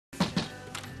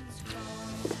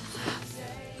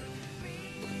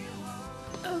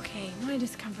Okay, my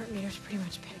discomfort meter's pretty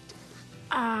much picked.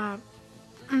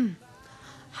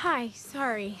 Hi,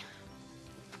 sorry.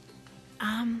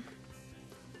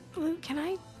 Luke, can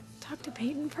I talk to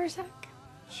Peyton for a sec?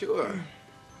 Sure.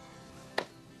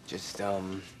 Just, if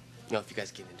you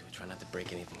guys get into it, try not to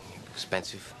break anything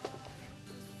expensive.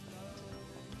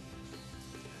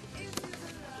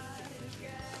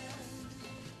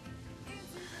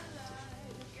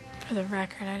 For the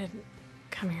record, I didn't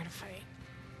come here to fight.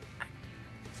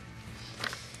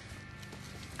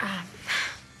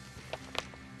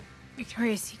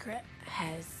 Victoria's Secret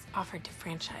has offered to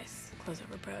franchise Clothes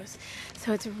Over Bros,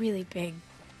 so it's a really big,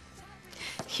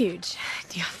 huge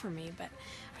deal for me, but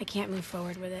I can't move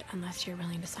forward with it unless you're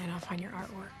willing to sign off on your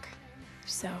artwork.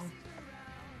 So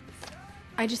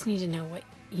I just need to know what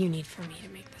you need from me to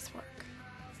make this work.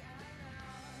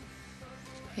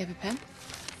 You have a pen?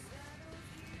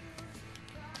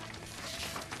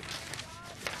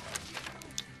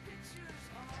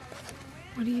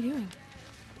 What are you doing?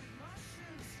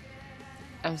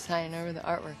 I'm signing over the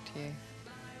artwork to you.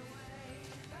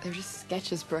 They're just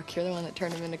sketches, Brooke. You're the one that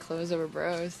turned them into Clothes Over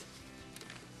Bros.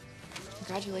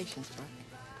 Congratulations, Brooke.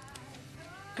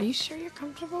 Are you sure you're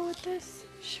comfortable with this?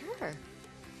 Sure.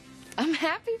 I'm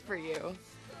happy for you.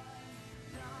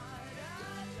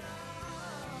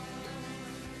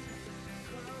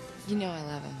 You know I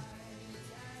love him.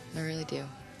 I really do.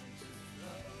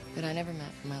 But I never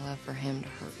meant for my love for him to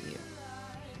hurt you.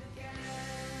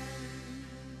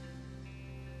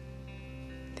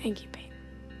 Thank you, Peyton.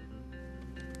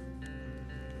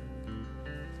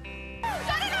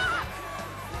 Shut it off!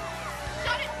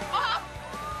 Shut it off!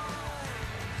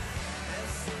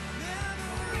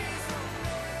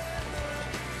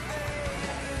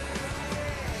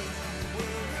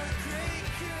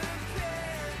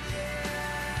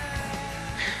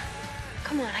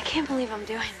 Come on, I can't believe I'm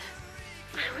doing this.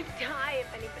 I would die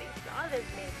if anybody saw this,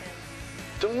 Nathan.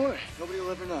 Don't worry, nobody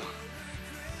will ever know. Ha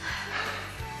ha ha!